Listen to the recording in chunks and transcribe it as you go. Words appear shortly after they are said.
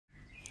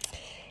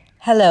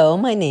Hello,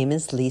 my name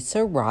is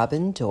Lisa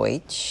Robin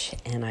Deutsch,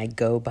 and I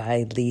go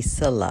by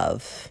Lisa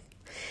Love.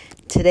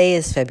 Today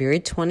is February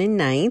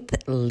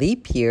 29th,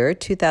 leap year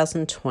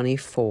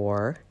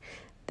 2024,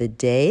 the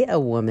day a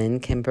woman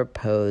can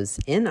propose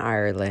in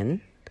Ireland,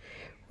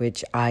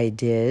 which I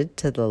did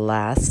to the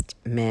last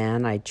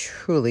man I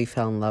truly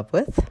fell in love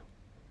with,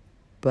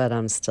 but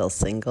I'm still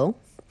single.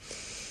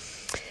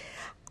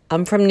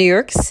 I'm from New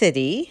York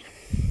City,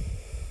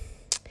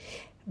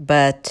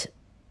 but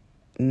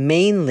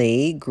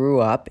mainly grew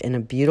up in a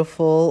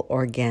beautiful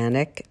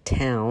organic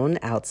town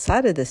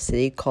outside of the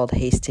city called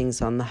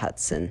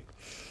Hastings-on-the-Hudson.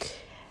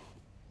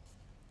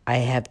 I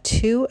have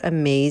two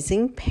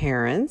amazing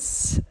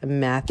parents,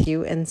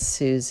 Matthew and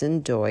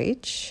Susan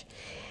Deutsch,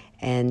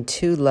 and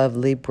two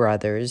lovely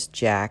brothers,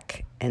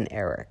 Jack and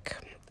Eric.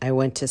 I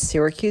went to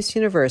Syracuse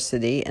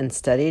University and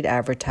studied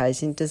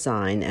advertising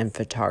design and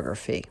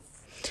photography.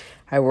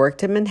 I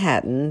worked in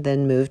Manhattan,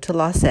 then moved to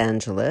Los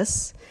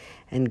Angeles,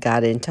 and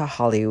got into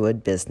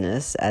Hollywood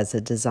business as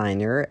a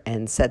designer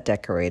and set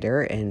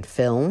decorator in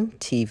film,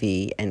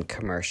 TV, and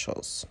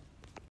commercials.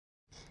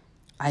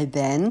 I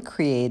then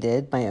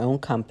created my own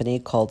company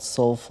called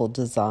Soulful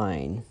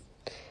Design.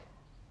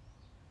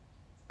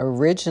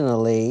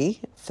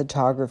 Originally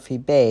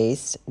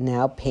photography-based,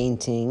 now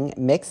painting,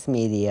 mixed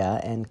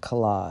media, and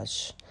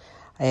collage.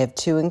 I have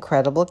two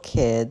incredible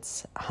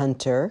kids,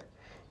 Hunter,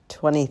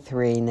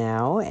 23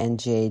 now, and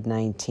Jade,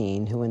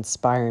 19, who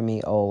inspire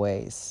me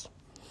always.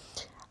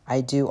 I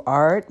do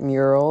art,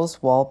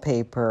 murals,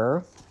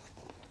 wallpaper,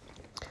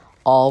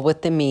 all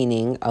with the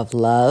meaning of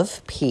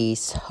love,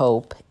 peace,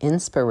 hope,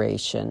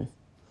 inspiration.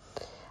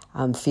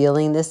 I'm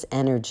feeling this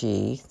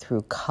energy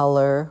through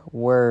color,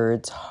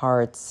 words,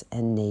 hearts,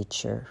 and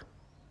nature.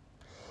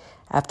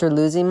 After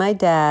losing my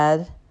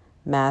dad,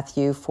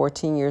 Matthew,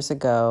 14 years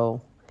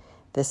ago,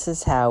 this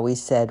is how we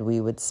said we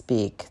would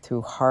speak,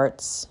 through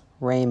hearts,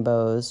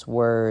 rainbows,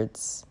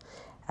 words,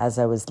 as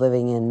I was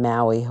living in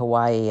Maui,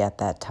 Hawaii at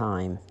that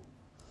time.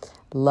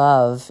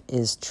 Love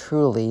is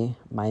truly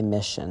my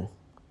mission.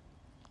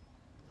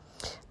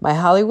 My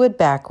Hollywood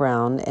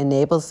background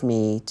enables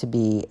me to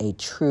be a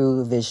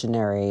true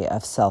visionary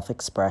of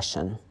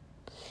self-expression.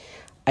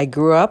 I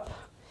grew up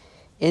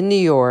in New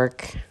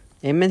York,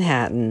 in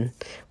Manhattan,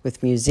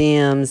 with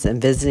museums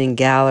and visiting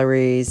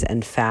galleries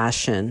and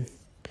fashion,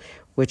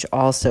 which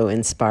also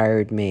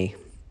inspired me.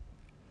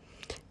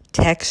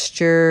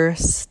 Texture,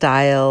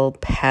 style,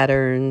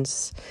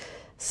 patterns,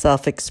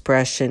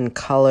 self-expression,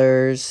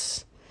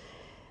 colors,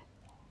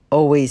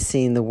 always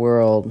seeing the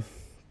world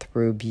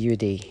through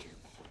beauty.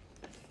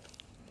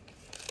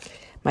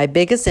 My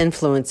biggest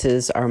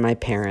influences are my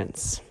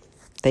parents.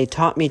 They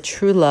taught me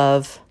true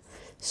love,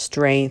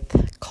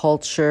 strength,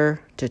 culture,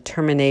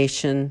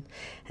 determination,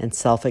 and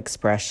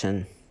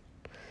self-expression.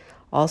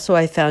 Also,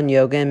 I found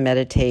yoga and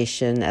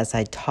meditation as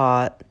I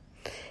taught,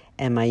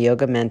 and my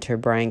yoga mentor,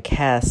 Brian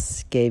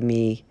Kess, gave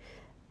me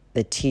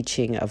the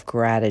teaching of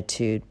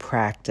gratitude,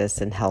 practice,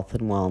 and health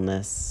and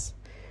wellness,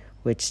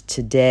 which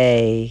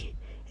today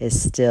is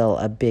still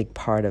a big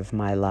part of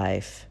my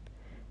life.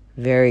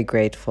 Very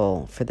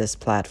grateful for this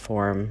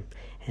platform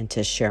and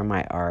to share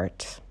my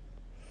art.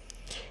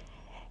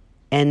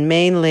 And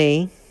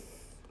mainly,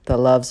 the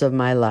loves of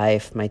my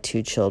life, my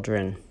two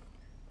children.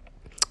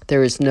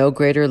 There is no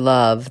greater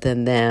love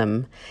than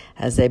them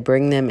as I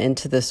bring them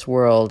into this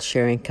world,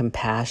 sharing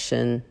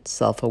compassion,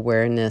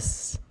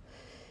 self-awareness,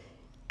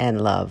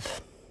 and love.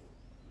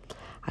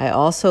 I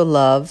also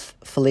love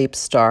Philippe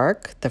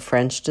Starck, the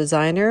French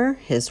designer.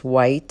 His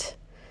white,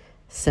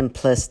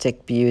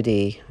 simplistic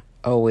beauty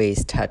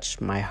always touched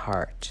my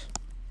heart.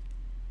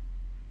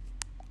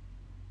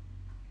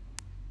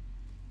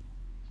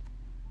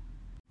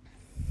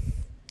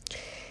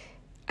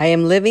 I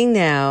am living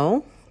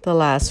now the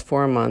last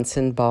 4 months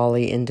in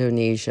Bali,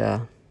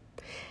 Indonesia.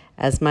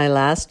 As my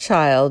last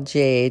child,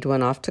 Jade,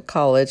 went off to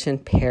college in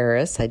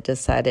Paris, I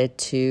decided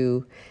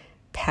to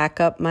pack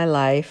up my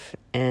life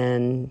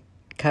and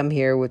come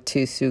here with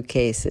 2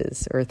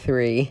 suitcases, or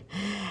 3.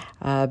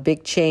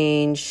 Big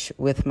change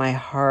with my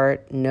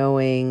heart,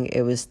 knowing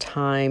it was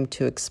time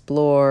to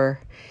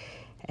explore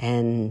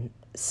and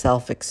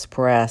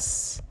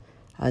self-express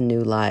a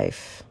new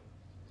life.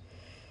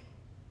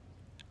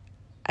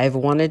 I've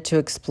wanted to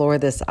explore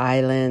this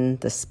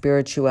island, the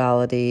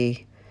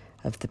spirituality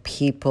of the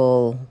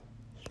people,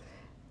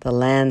 the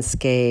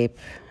landscape,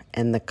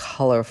 and the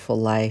colorful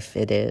life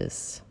it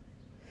is.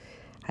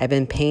 I've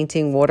been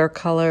painting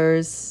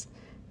watercolors,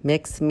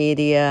 mixed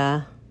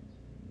media,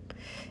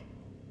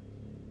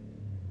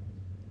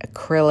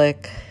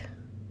 acrylic,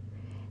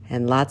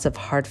 and lots of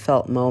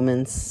heartfelt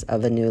moments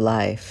of a new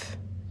life.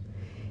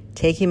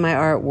 Taking my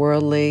art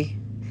worldly,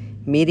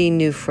 meeting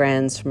new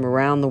friends from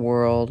around the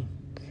world,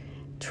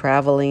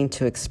 traveling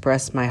to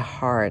express my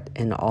heart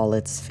in all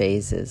its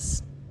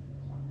phases.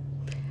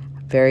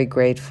 Very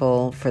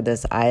grateful for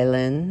this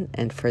island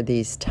and for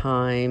these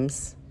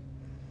times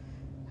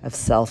of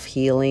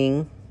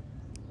self-healing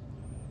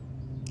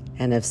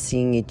and of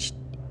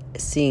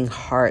seeing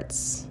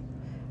hearts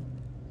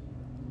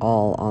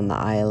all on the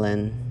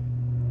island.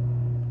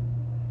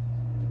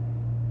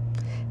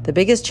 The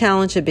biggest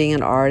challenge of being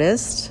an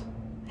artist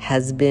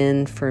has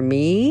been for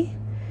me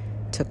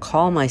to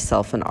call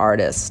myself an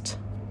artist.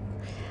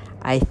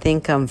 I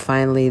think I'm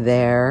finally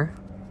there,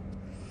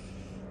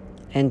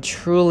 and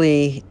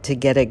truly to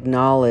get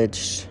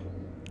acknowledged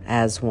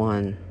as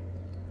one.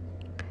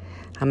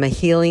 I'm a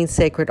healing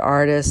sacred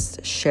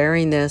artist,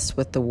 sharing this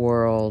with the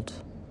world,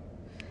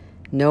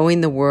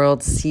 knowing the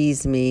world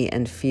sees me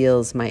and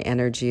feels my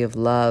energy of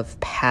love,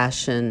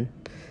 passion,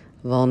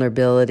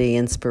 vulnerability,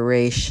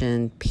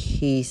 inspiration,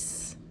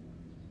 peace,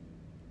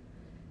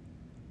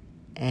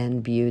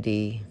 and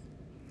beauty.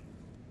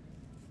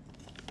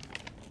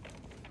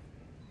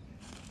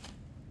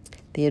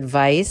 The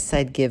advice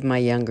I'd give my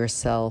younger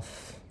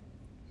self: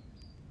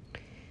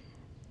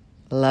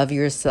 love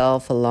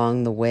yourself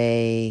along the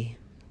way,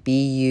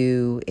 be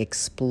you,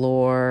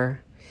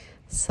 explore,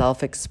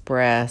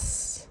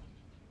 self-express.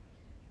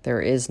 There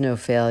is no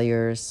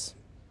failures.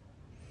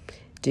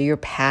 Do your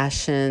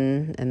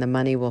passion and the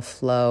money will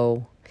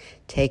flow.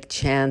 Take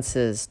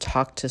chances,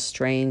 talk to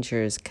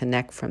strangers,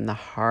 connect from the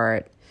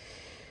heart.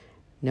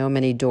 Know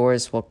many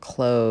doors will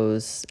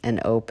close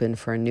and open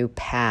for a new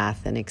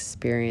path and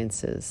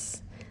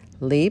experiences.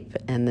 Leap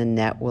and the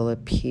net will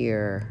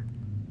appear.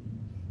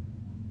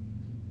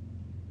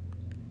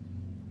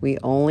 We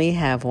only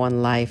have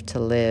one life to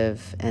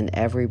live, and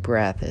every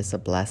breath is a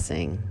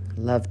blessing.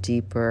 Love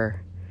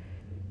deeper.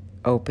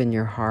 Open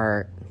your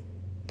heart.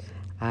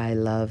 I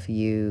love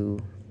you.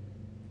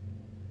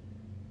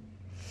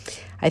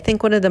 I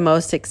think one of the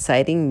most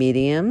exciting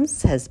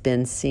mediums has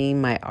been seeing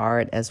my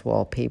art as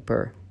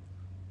wallpaper.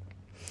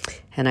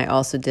 And I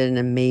also did an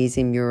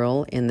amazing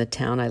mural in the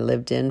town I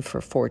lived in for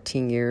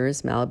 14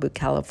 years, Malibu,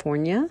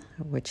 California,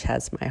 which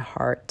has my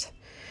heart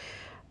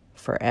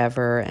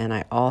forever. And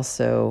I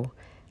also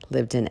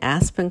lived in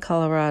Aspen,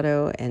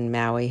 Colorado, and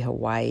Maui,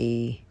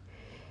 Hawaii.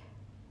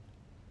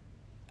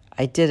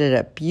 I did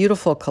a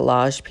beautiful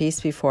collage piece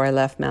before I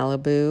left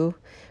Malibu,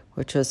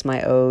 which was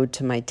my ode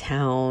to my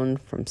town,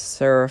 from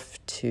surf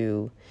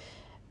to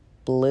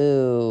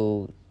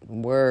blue,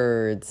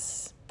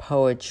 words,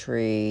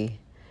 poetry.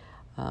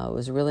 It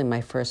was really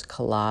my first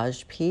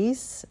collage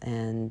piece,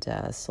 and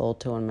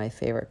sold to one of my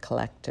favorite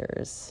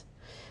collectors,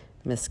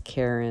 Miss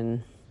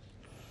Karen.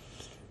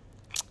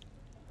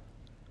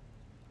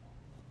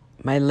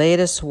 My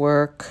latest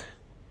work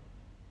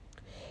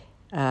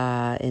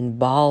in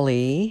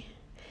Bali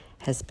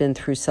has been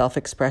through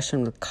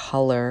self-expression with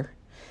color,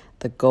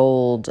 the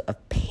gold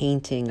of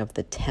painting of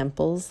the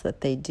temples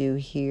that they do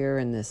here,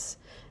 and this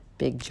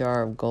big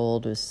jar of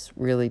gold was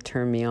really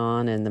turned me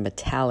on, and the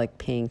metallic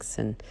pinks,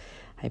 and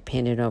I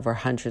painted over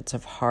hundreds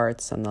of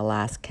hearts on the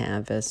last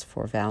canvas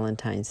for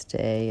Valentine's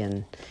Day,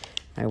 and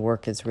my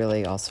work is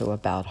really also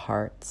about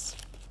hearts.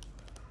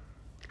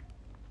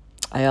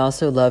 I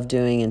also love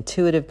doing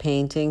intuitive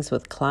paintings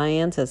with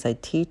clients as I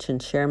teach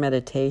and share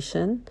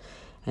meditation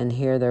and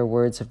hear their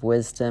words of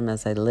wisdom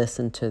as I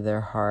listen to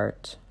their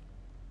heart.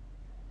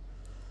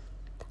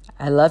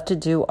 I love to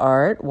do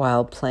art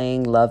while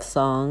playing love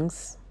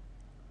songs.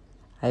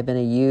 I've been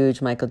a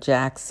huge Michael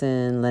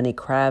Jackson, Lenny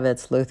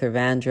Kravitz, Luther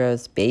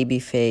Vandross,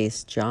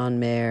 Babyface, John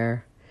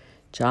Mayer,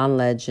 John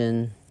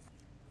Legend,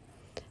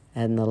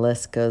 and the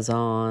list goes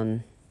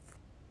on.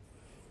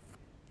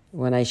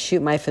 When I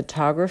shoot my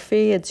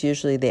photography, it's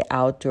usually the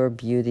outdoor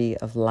beauty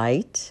of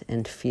light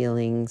and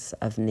feelings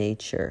of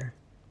nature.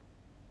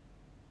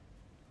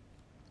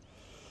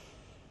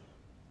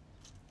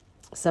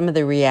 Some of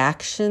the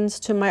reactions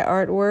to my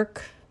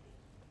artwork: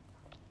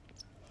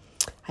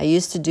 I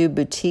used to do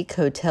boutique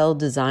hotel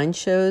design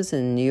shows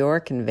in New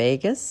York and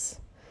Vegas.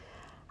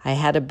 I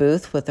had a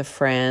booth with a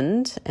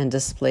friend and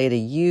displayed a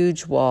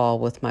huge wall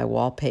with my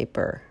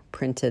wallpaper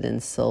printed in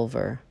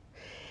silver.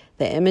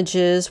 The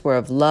images were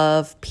of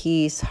love,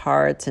 peace,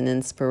 hearts, and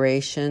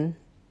inspiration.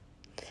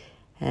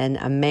 And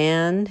a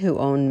man who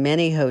owned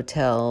many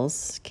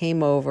hotels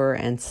came over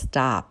and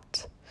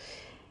stopped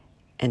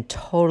and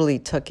totally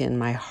took in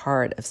my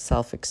heart of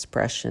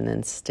self-expression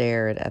and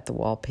stared at the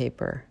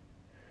wallpaper.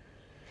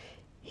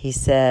 He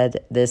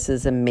said, "This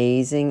is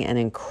amazing and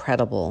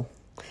incredible.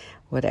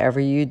 Whatever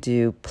you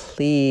do,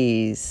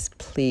 please,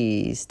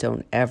 please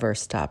don't ever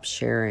stop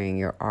sharing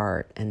your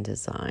art and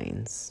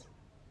designs."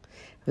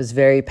 It was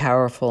very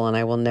powerful, and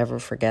I will never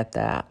forget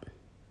that.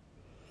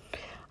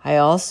 I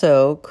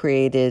also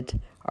created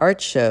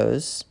art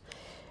shows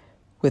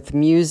with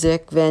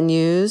music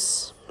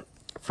venues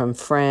from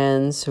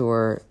friends who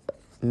were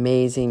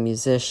amazing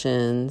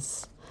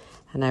musicians,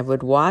 and I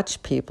would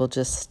watch people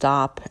just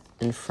stop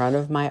in front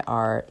of my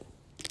art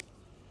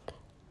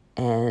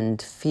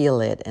and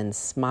feel it and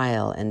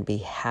smile and be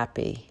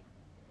happy.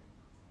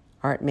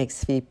 Art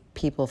makes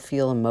people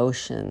feel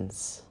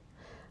emotions.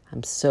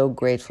 I'm so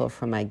grateful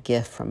for my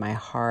gift from my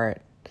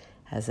heart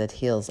as it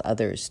heals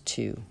others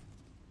too.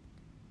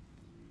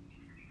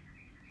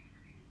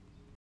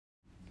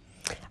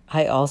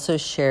 I also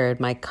shared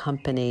my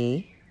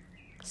company,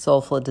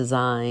 Soulful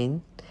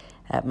Design,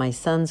 at my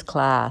son's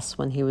class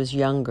when he was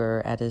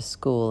younger at his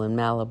school in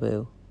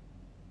Malibu,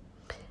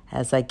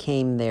 as I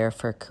came there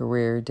for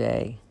career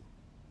day.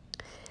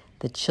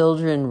 The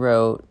children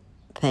wrote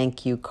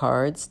thank you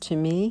cards to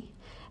me,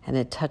 and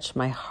it touched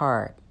my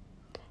heart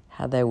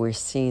how they were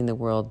seeing the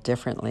world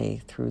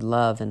differently through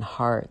love and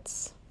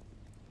hearts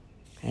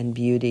and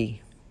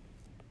beauty.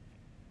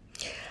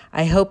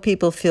 I hope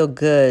people feel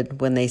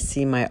good when they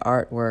see my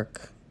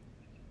artwork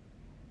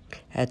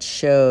at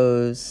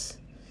shows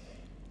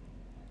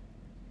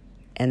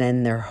and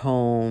in their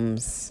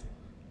homes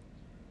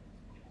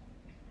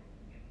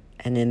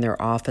and in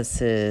their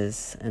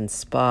offices and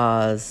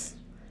spas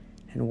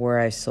and where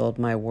I sold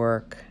my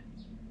work.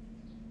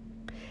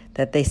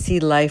 That they see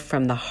life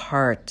from the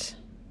heart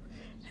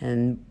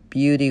and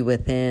beauty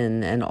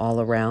within and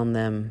all around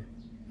them.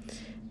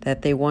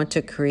 That they want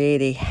to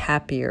create a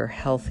happier,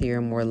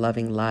 healthier, more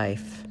loving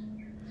life.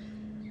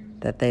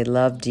 That they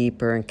love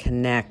deeper and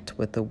connect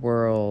with the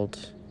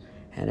world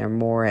and are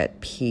more at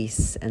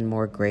peace and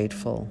more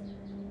grateful.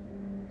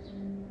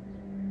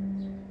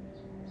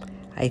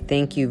 I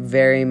thank you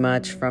very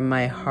much from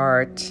my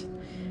heart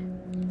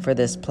for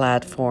this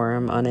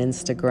platform on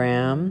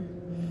Instagram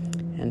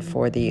and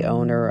for the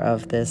owner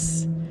of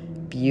this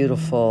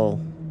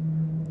beautiful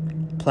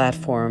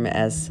platform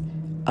as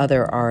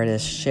other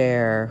artists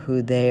share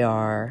who they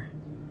are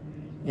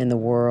in the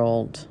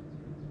world.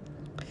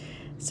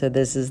 So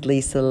this is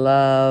Lisa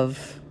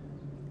Love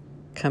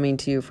coming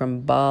to you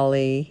from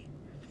Bali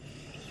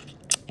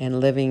and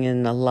living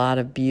in a lot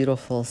of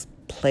beautiful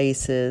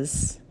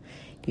places.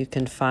 You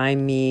can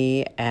find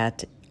me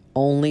at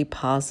Only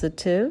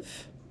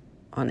Positive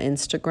on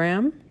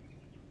Instagram.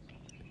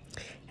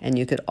 And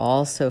you could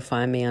also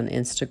find me on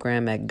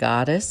Instagram at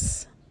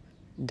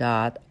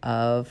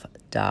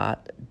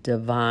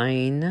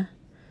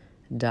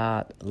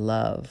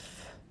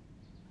goddess.of.divine.love.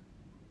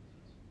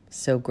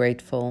 So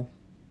grateful.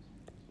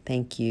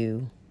 Thank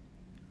you.